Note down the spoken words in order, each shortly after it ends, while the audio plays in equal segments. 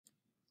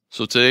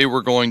So today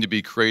we're going to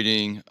be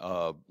creating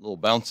a little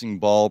bouncing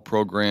ball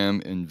program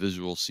in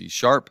Visual C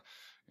Sharp.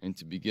 And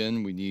to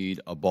begin, we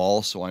need a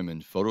ball. So I'm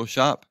in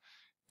Photoshop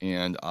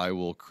and I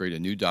will create a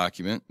new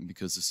document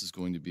because this is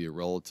going to be a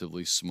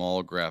relatively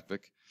small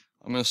graphic.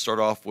 I'm going to start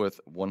off with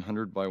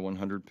 100 by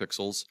 100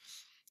 pixels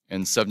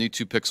and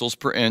 72 pixels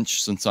per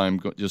inch since I'm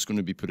just going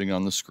to be putting it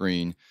on the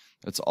screen.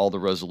 That's all the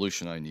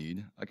resolution I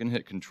need. I can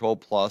hit Control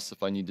plus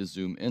if I need to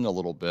zoom in a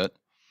little bit.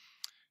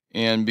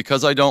 And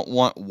because I don't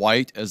want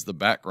white as the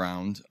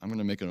background, I'm going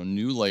to make a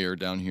new layer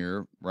down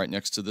here right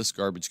next to this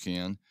garbage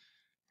can.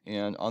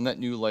 And on that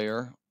new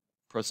layer,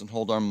 press and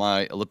hold on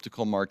my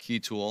elliptical marquee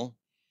tool.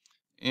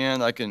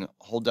 And I can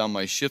hold down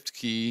my shift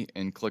key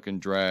and click and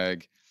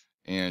drag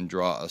and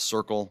draw a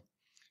circle.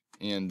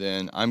 And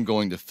then I'm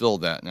going to fill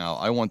that. Now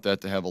I want that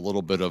to have a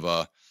little bit of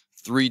a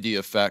 3D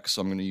effect,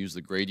 so I'm going to use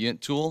the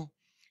gradient tool.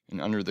 And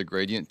under the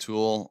gradient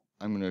tool,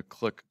 I'm going to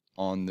click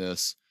on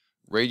this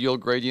radial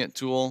gradient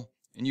tool.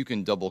 And you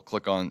can double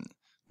click on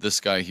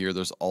this guy here.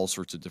 There's all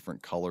sorts of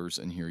different colors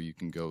in here you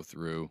can go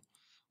through,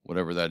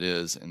 whatever that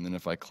is. And then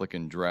if I click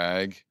and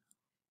drag,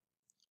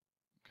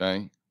 okay,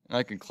 and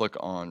I can click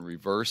on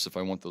reverse if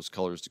I want those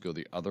colors to go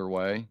the other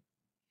way.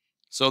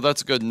 So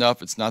that's good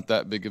enough. It's not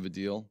that big of a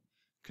deal.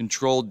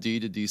 Control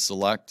D to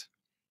deselect.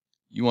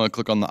 You want to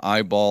click on the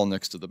eyeball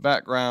next to the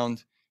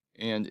background.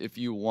 And if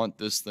you want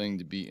this thing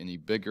to be any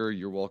bigger,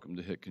 you're welcome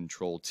to hit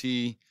Control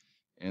T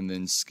and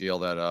then scale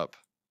that up.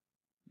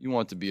 You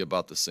want it to be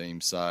about the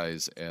same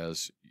size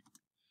as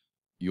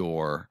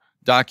your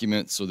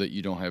document so that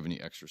you don't have any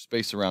extra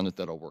space around it.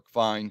 That'll work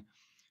fine.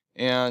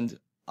 And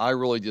I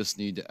really just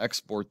need to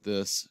export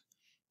this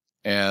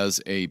as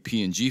a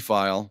PNG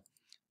file.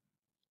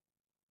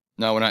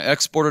 Now when I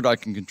export it, I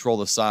can control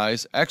the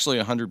size. Actually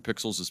 100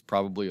 pixels is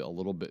probably a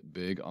little bit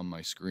big on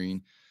my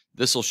screen.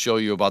 This will show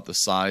you about the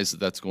size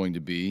that that's going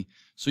to be.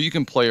 So you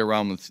can play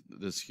around with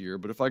this here,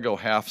 but if I go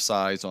half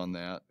size on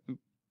that,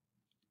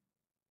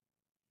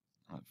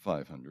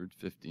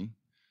 550.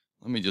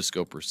 Let me just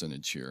go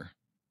percentage here.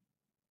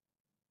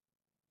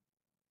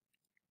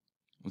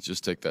 Let's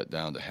just take that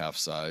down to half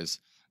size.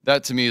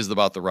 That to me is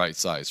about the right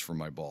size for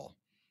my ball.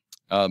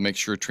 Make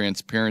sure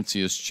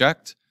transparency is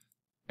checked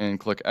and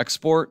click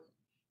export.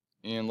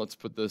 And let's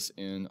put this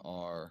in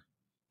our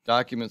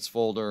documents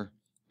folder.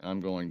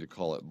 I'm going to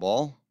call it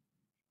ball.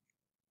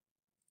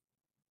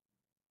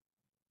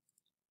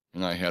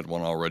 And I had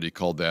one already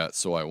called that,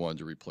 so I wanted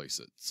to replace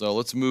it. So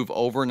let's move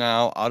over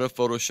now out of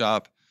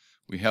Photoshop.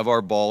 We have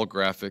our ball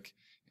graphic,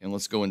 and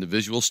let's go into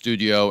Visual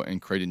Studio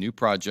and create a new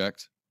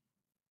project.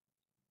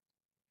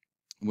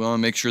 We want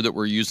to make sure that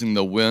we're using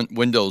the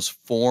Windows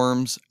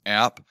Forms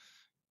app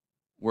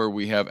where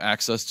we have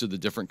access to the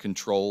different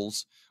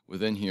controls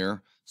within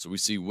here. So we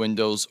see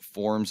Windows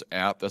Forms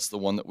app. That's the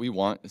one that we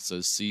want. It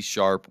says C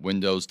Sharp,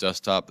 Windows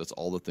Desktop. That's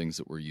all the things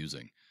that we're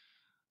using.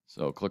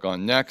 So click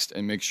on next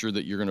and make sure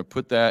that you're going to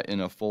put that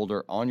in a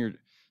folder on your,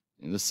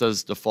 and this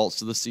says defaults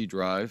to the C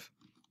drive.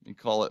 We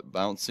call it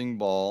bouncing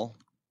ball.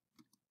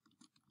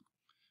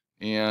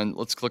 And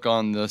let's click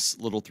on this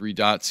little 3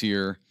 dots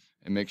here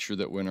and make sure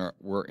that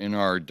we're in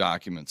our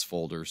documents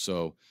folder.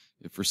 So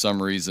if for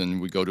some reason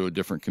we go to a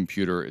different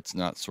computer, it's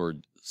not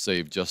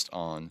saved just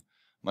on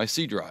my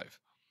C drive.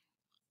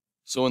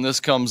 So when this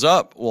comes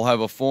up, we'll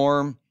have a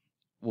form.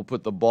 We'll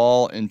put the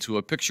ball into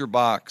a picture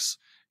box.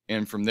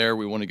 And from there,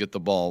 we want to get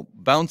the ball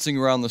bouncing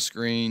around the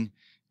screen.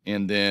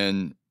 And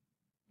then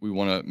we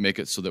want to make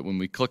it so that when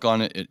we click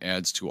on it, it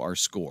adds to our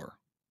score.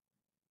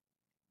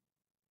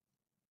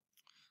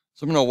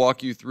 So I'm going to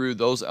walk you through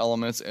those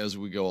elements as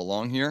we go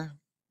along here.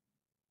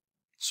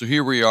 So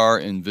here we are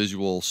in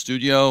Visual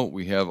Studio.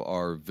 We have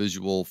our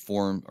Windows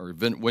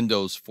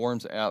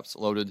Forms apps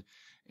loaded,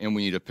 and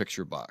we need a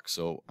picture box.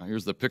 So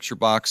here's the picture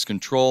box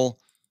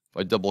control. If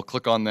I double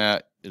click on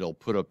that, it'll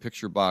put a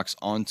picture box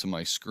onto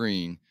my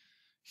screen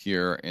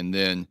here, and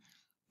then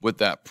with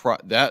that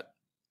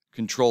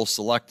control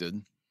selected,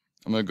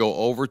 I'm going to go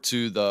over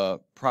to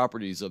the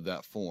properties of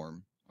that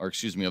form, or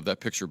excuse me, of that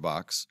picture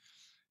box,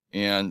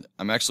 and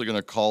I'm actually going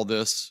to call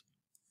this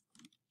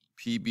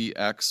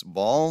PBX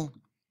ball,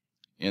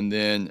 and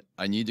then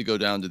I need to go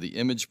down to the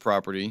image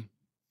property.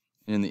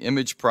 In the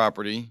image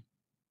property,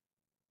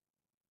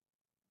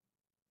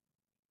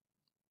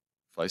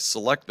 if I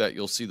select that,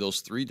 you'll see those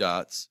 3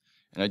 dots.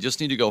 And I just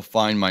need to go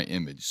find my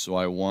image. So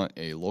I want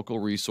a local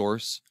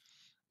resource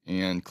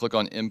and click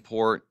on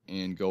import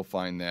and go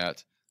find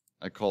that.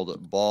 I called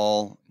it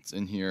ball. It's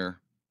in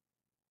here.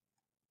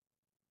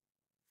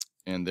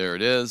 And there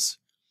it is.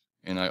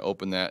 And I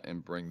open that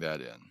and bring that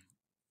in.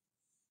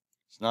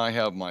 So now I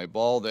have my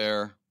ball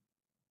there.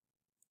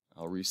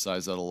 I'll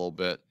resize that a little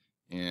bit.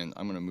 And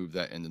I'm going to move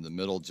that into the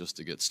middle just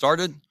to get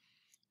started.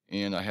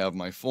 And I have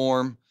my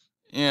form.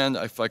 And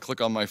if I click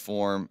on my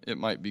form, it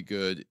might be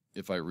good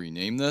if I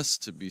rename this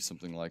to be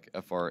something like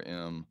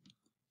FRM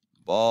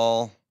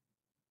ball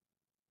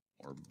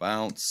or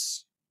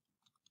bounce.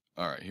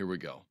 All right, here we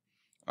go.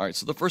 All right,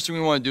 so the first thing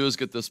we want to do is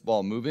get this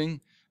ball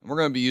moving. And we're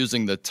going to be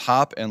using the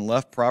top and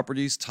left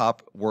properties.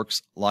 Top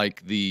works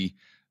like the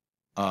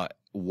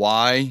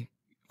Y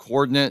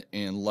coordinate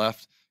and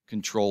left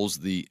controls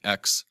the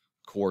X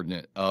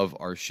coordinate of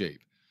our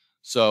shape.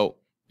 So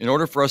in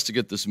order for us to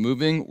get this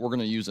moving, we're going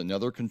to use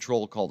another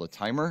control called a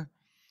timer.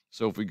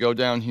 So if we go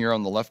down here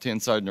on the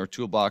left-hand side in our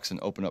toolbox and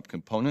open up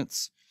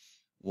components,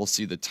 we'll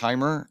see the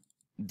timer.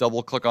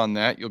 Double click on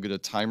that, you'll get a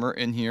timer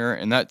in here,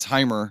 and that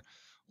timer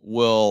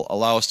will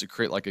allow us to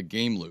create like a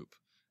game loop.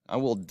 I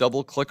will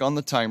double click on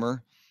the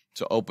timer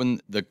to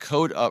open the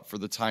code up for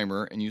the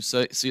timer, and you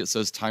see it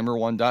says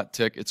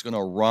timer1.tick. It's going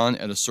to run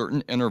at a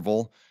certain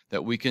interval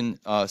that we can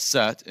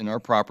set in our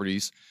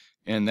properties,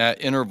 and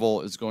that interval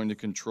is going to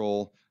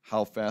control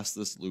how fast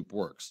this loop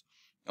works.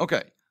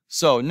 Okay,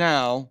 so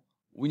now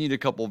we need a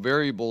couple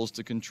variables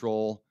to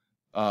control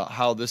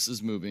how this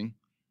is moving.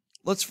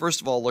 Let's first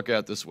of all look at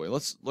it this way.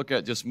 Let's look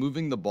at just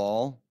moving the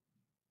ball.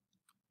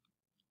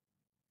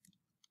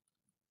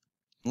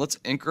 Let's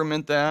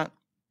increment that.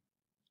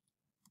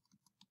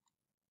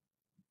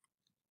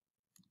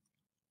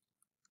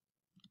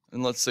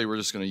 And let's say we're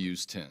just going to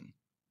use 10.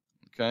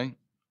 Okay? And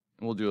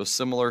we'll do a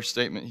similar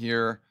statement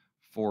here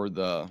for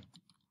the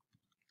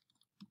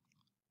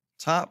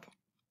top.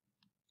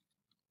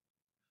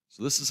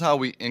 So this is how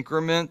we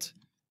increment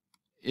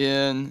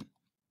in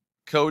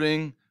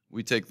coding.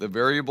 We take the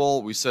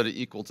variable, we set it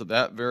equal to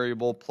that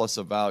variable plus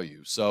a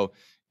value. So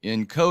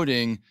in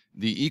coding,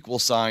 the equal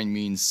sign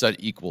means set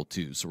equal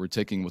to. So we're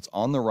taking what's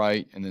on the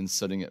right and then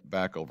setting it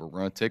back over. We're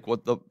going to take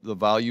what the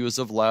value is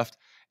of left,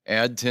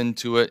 add 10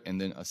 to it, and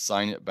then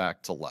assign it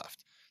back to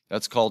left.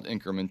 That's called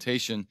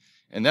incrementation,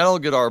 and that'll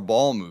get our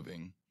ball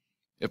moving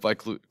if I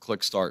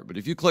click start. But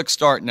if you click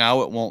start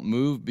now, it won't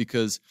move,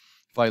 because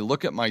if I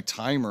look at my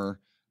timer,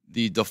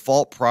 the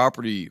default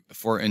property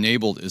for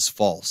enabled is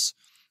false.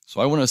 So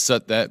I want to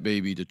set that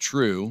baby to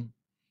true,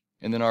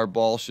 and then our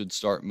ball should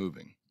start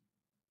moving.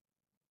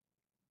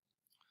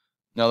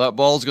 Now that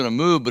ball is going to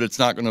move, but it's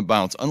not going to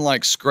bounce.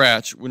 Unlike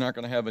Scratch, we're not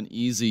going to have an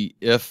easy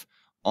if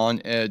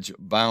on edge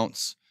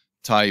bounce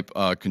type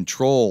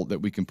control that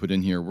we can put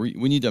in here. We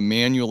need to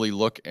manually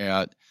look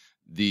at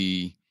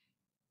the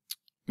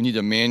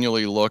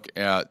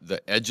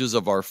edges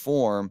of our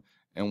form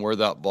and where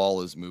that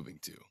ball is moving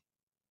to.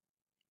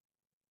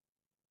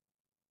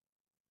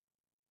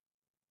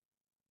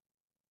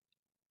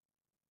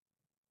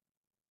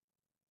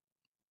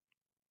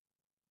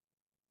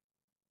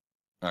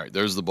 All right,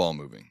 there's the ball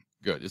moving.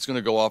 Good. It's going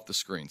to go off the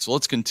screen. So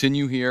let's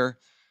continue here,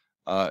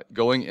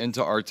 going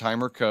into our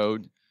timer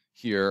code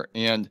here.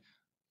 And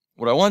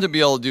what I wanted to be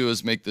able to do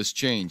is make this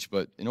change.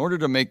 But in order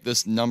to make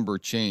this number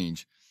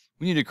change,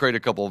 we need to create a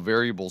couple of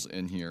variables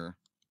in here.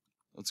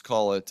 Let's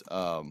call it,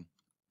 we'll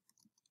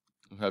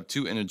have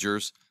two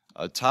integers,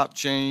 top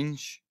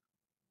change,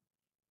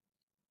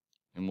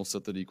 and we'll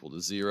set that equal to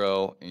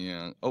 0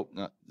 and, oh,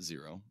 not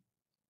 0,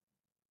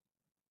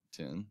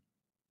 10.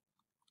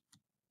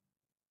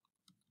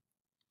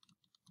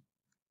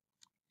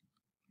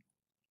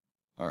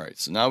 All right,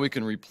 so now we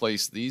can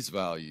replace these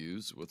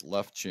values with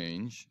left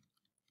change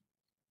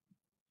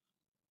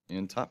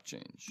and top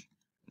change.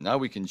 Now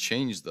we can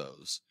change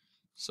those.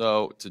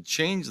 So to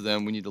change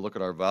them, we need to look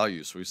at our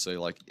values. So we say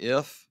like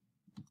if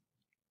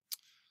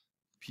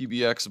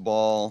PBX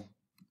ball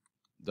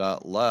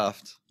dot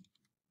left,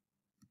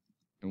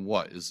 and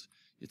what is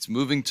it's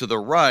moving to the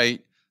right,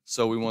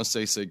 so we want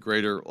to say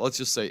greater, let's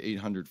just say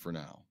 800 for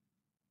now.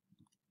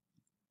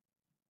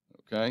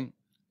 Okay?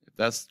 If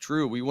that's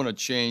true, we want to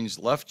change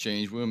left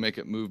change, we want to make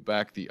it move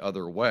back the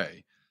other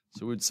way.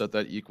 So we'd set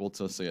that equal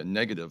to, say, a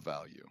negative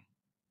value.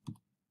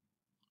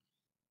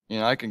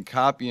 And I can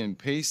copy and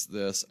paste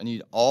this. I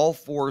need all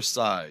four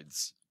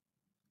sides.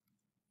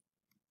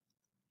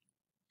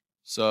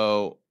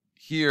 So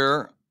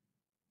here,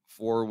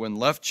 for when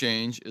left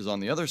change is on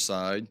the other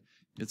side,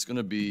 it's going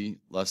to be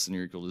less than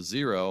or equal to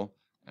 0,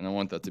 and I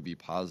want that to be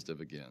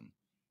positive again.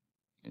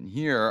 And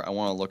here, I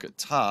want to look at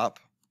top,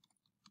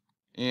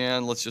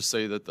 and let's just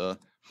say that the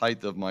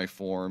height of my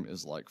form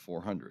is like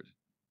 400.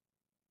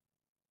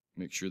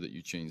 Make sure that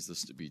you change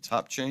this to be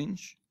top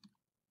change,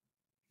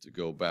 to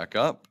go back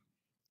up.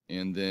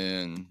 And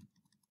then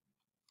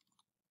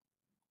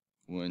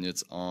when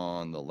it's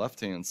on the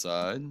left-hand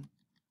side,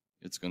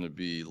 it's going to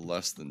be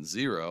less than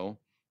 0.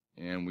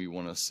 And we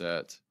want to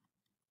set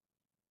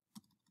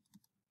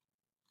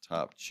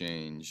top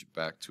change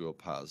back to a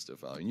positive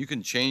value. And you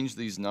can change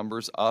these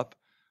numbers up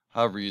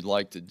however you'd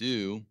like to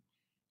do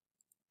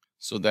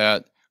so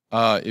that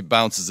it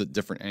bounces at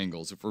different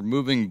angles. If we're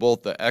moving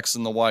both the X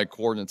and the Y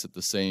coordinates at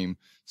the same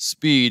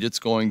speed, it's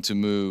going to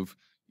move,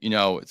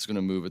 it's going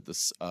to move at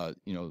this,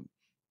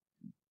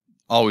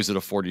 always at a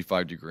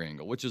 45-degree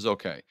angle, which is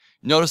okay.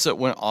 Notice it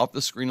went off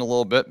the screen a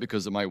little bit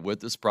because my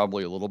width is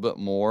probably a little bit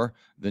more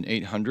than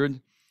 800.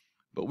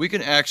 But we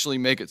can actually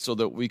make it so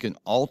that we can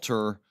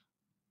alter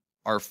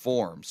our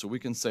form. So we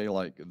can say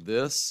like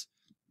this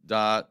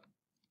dot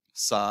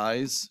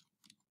size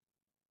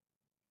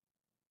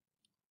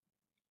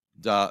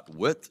dot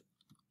width.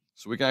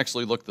 So we can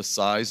actually look the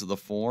size of the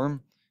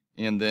form,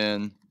 and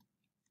then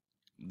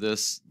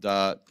this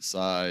dot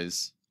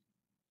size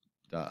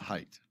dot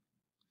height.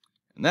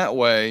 And that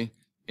way,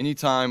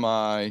 anytime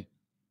I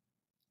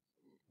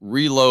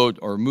reload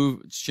or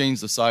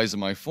change the size of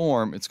my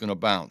form, it's going to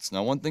bounce.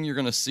 Now, one thing you're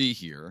going to see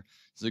here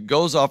is it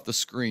goes off the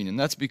screen, and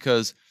that's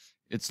because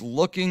it's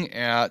looking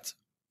at,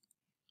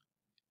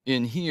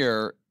 in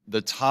here,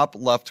 the top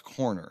left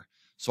corner.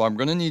 So I'm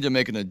going to need to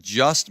make an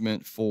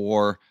adjustment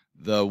for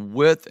the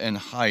width and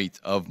height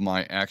of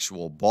my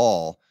actual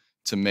ball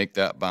to make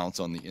that bounce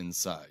on the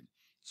inside.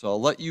 So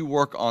I'll let you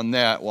work on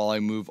that while I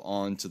move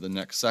on to the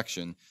next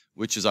section,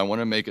 which is I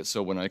want to make it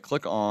so when I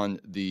click on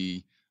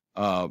the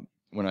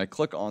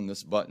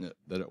this button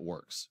that it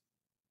works.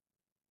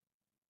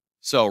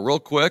 So real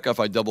quick, if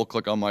I double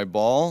click on my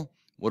ball,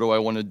 what do I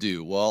want to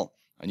do? Well,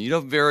 I need a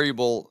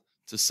variable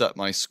to set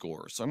my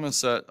score. So I'm going to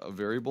set a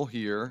variable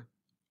here.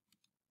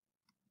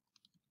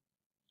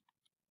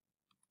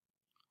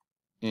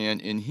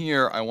 And in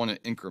here, I want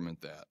to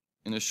increment that.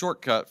 And a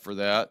shortcut for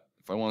that,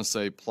 if I want to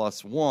say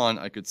 +1,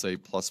 I could say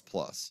 ++.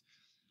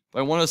 If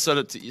I want to set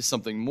it to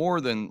something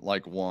more than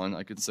like 1,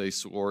 I could say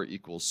score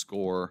equals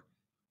score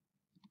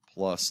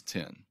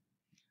 +10.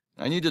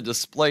 I need to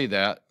display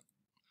that.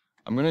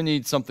 I'm going to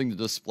need something to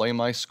display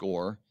my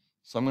score.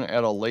 So I'm going to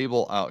add a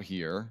label out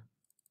here.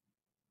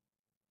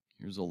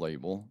 Here's a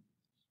label.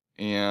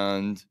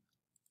 And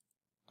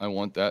I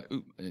want that.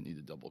 Oop, I didn't need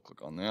to double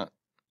click on that.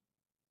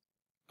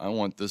 I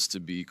want this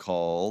to be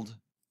called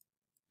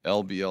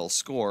LBL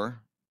score.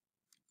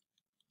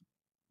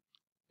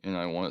 And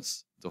I want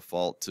its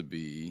default to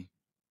be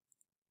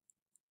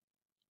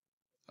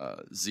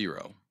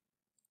 0.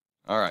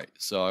 All right,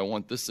 so I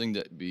want this thing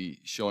to be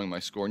showing my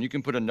score. And you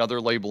can put another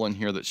label in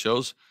here that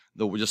shows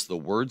just the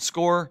word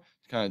score,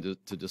 kind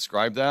of to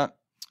describe that.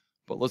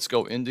 But let's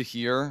go into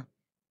here.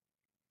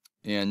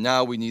 And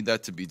now we need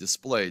that to be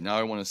displayed. Now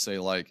I want to say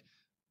like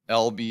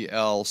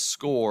LBL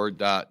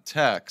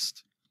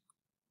score.text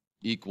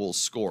equals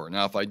score.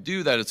 Now if I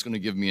do that, it's going to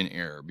give me an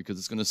error because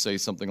it's going to say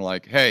something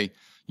like, hey,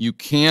 you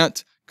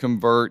can't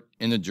convert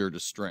integer to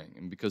string.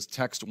 And because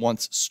text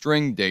wants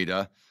string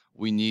data,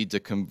 we need to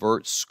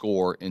convert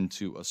score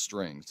into a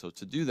string. So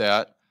to do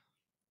that,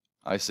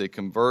 I say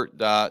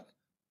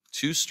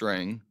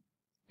convert.toString,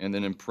 and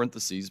then in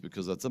parentheses,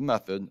 because that's a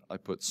method, I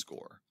put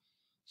score.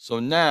 So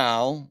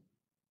now,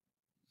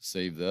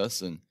 save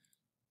this, and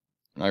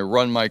I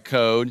run my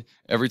code.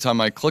 Every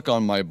time I click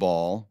on my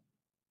ball,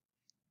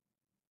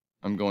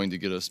 I'm going to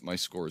get my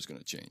score is going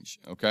to change.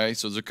 Okay,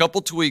 so there's a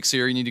couple tweaks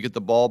here. You need to get the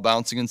ball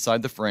bouncing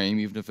inside the frame,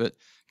 even if it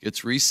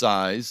gets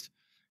resized.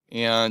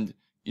 And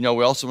you know,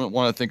 we also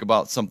want to think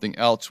about something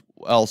else,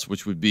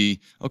 which would be,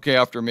 okay,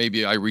 after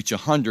maybe I reach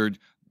 100,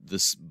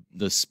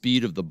 the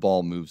speed of the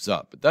ball moves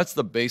up. But that's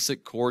the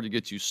basic core to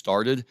get you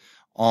started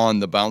on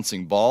the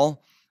bouncing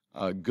ball.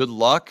 Good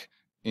luck,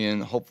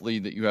 and hopefully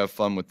that you have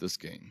fun with this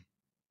game.